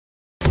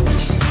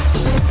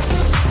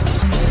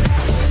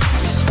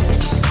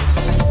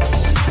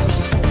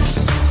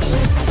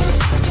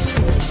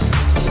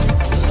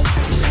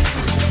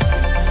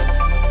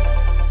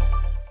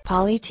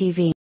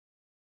PoliTV.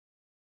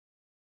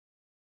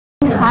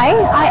 Hi,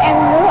 I am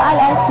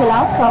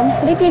from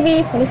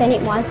PoliTV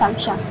Polytechnic Muadzam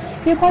Shah,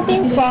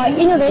 reporting for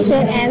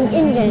Innovation and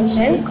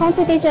Invention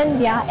competition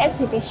via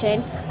exhibition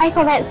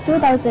iCOVEX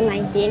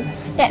 2019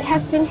 that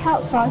has been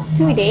held for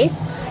 2 days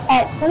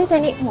at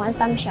Polytechnic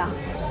Muadzam Shah.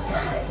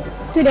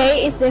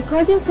 Today is the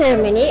closing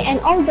ceremony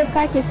and all the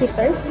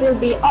participants will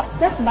be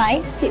observed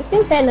by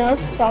 16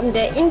 panels from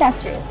the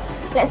industries.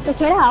 Let's check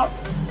it out.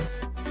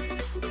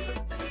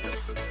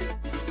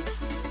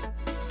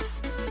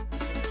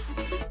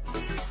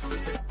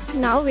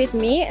 Now with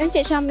me,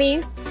 Encik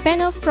Syami,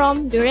 panel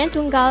from Durian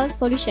Tunggal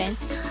Solution.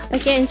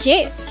 Okay,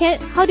 Encik,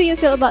 how do you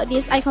feel about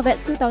this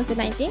iCOVEX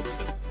 2019?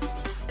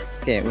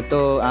 Okay,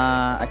 untuk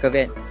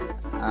iCOVEX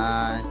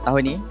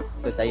tahun ni,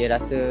 saya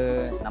rasa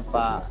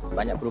nampak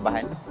banyak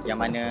perubahan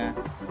yang mana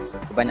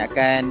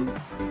kebanyakan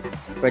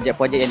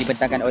projek-projek yang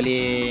dibentangkan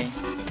oleh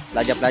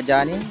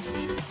pelajar-pelajar ni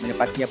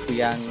menepati apa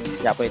yang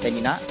pihak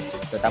Polytechnic nak,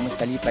 terutama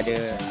sekali pada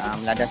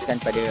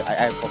melandaskan pada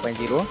AI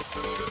 4.0.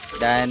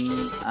 Dan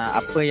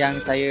apa yang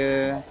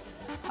saya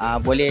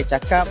boleh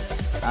cakap,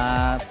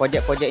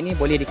 projek-projek ini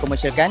boleh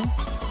dikomersialkan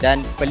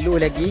dan perlu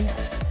lagi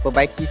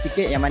perbaiki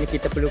sikit yang mana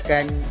kita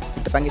perlukan,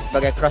 kita panggil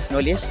sebagai cross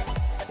knowledge,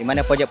 di mana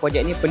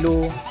projek-projek ini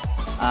perlu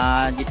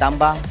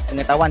ditambah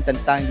pengetahuan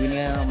tentang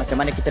dunia, macam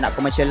mana kita nak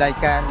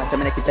komersialkan, macam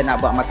mana kita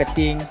nak buat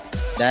marketing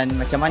dan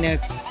macam mana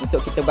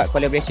untuk kita buat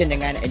collaboration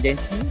dengan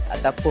agensi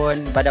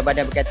ataupun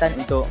badan-badan berkaitan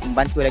untuk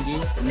membantu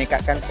lagi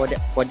meningkatkan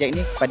projek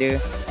ini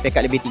kepada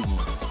peringkat lebih tinggi.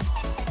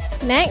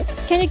 Next,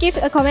 can you give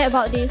a comment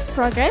about this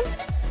program?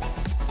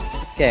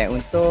 Okay,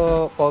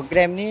 untuk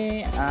program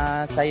ni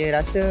saya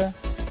rasa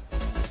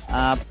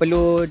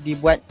perlu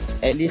dibuat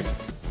at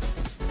least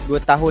 2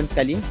 tahun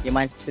sekali, di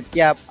mana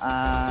setiap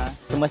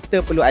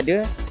semester perlu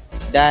ada,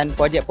 dan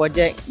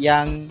projek-projek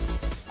yang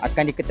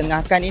akan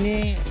diketengahkan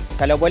ini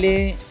kalau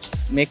boleh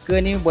mereka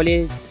ni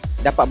boleh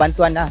dapat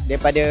bantuan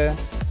daripada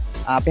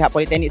pihak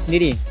Politeknik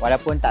sendiri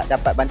walaupun tak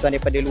dapat bantuan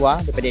daripada luar,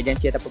 daripada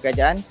agensi ataupun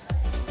kerajaan.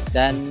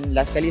 Dan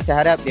last sekali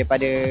saya harap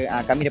daripada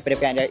kami daripada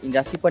pihak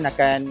industri pun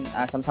akan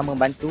sama-sama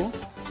membantu,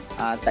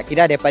 tak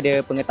kira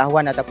daripada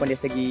pengetahuan ataupun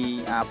dari segi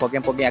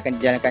program-program yang akan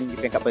dijalankan di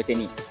peringkat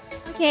Politeknik.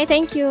 Okay,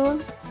 thank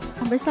you.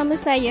 Bersama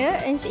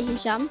saya Encik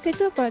Hisham,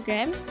 Ketua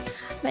Program.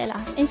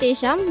 Baiklah, Encik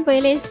Hisham,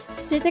 boleh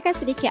ceritakan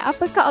sedikit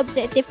apakah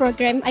objektif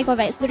program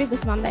iCOVEX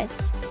 2019?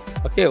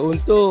 Okey,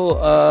 untuk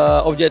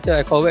objektif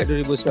iCOVEX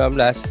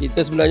 2019, kita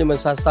sebenarnya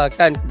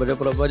mensasarkan kepada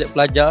projek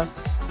pelajar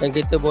yang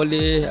kita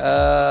boleh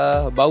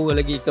bawa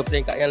lagi ke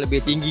peringkat yang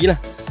lebih tinggi lah.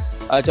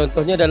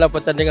 Contohnya dalam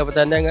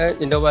pertandingan-pertandingan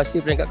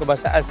inovasi peringkat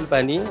kebangsaan selepas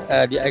ni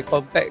di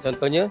iCOVEX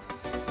contohnya,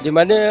 di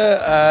mana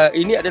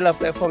ini adalah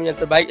platform yang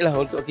terbaik lah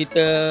untuk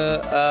kita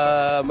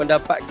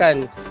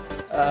mendapatkan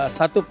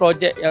satu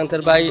projek yang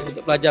terbaik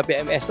untuk pelajar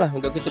PMS lah,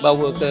 untuk kita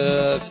bawa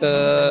ke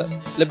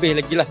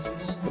lebih lagi lah,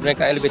 ke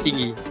peringkat yang lebih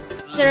tinggi.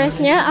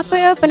 Seterusnya,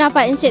 apa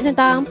pendapat Encik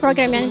tentang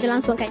program yang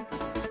dilangsungkan?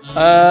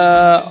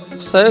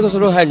 Saya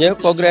keseluruhannya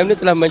program ini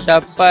telah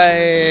mencapai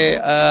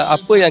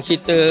apa yang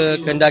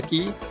kita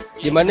kehendaki,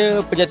 di mana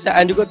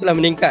penyertaan juga telah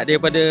meningkat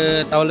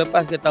daripada tahun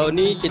lepas ke tahun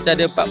ni. Kita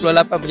ada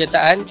 48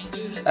 penyertaan,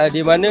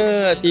 di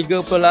mana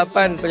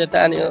 38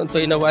 penyertaan untuk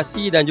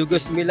inovasi dan juga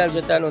 9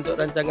 penyertaan untuk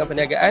rancangan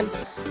perniagaan,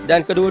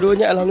 dan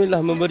kedua-duanya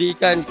alhamdulillah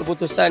memberikan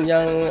keputusan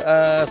yang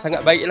sangat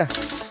baiklah.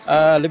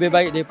 Lebih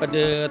baik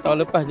daripada tahun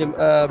lepas.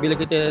 Bila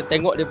kita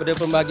tengok daripada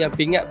pembahagian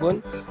pingat pun,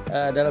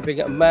 dalam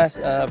pingat emas,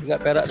 pingat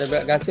perak dan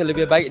pingat gangsa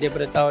lebih baik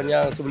daripada tahun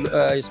yang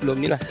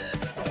sebelum ni lah.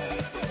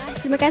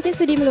 Terima kasih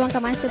sudi meluangkan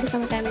masa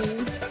bersama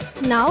kami.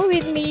 Now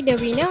with me the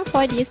winner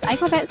for this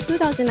iCOVEX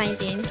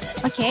 2019.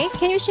 Okay,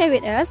 can you share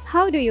with us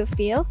how do you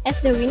feel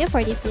as the winner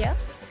for this year?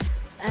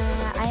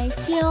 I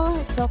feel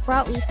so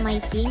proud with my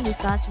team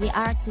because we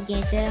are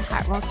together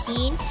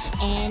hardworking,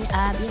 and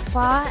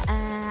before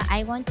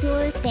I want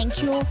to thank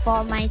you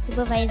for my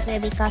supervisor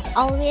because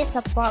always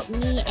support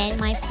me and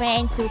my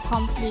friend to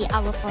complete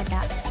our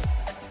product.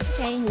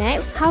 Okay,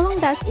 next, how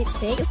long does it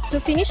take to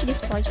finish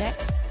this project?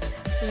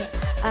 Okay,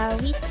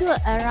 we took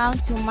around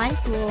 2 months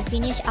to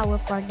finish our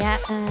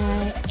product,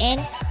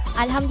 and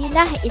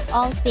alhamdulillah it's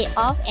all paid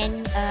off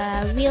and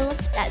we'll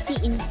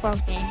succeed in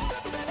program.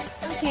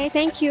 Okay,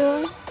 thank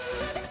you.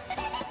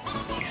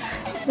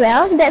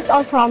 Well, that's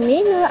all from me,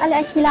 Nur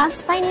Akila,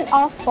 signing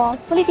off for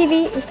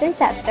PoliTV Eastern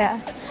Chapter.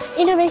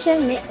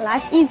 Innovation make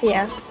life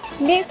easier.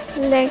 Live,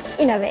 learn,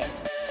 innovate.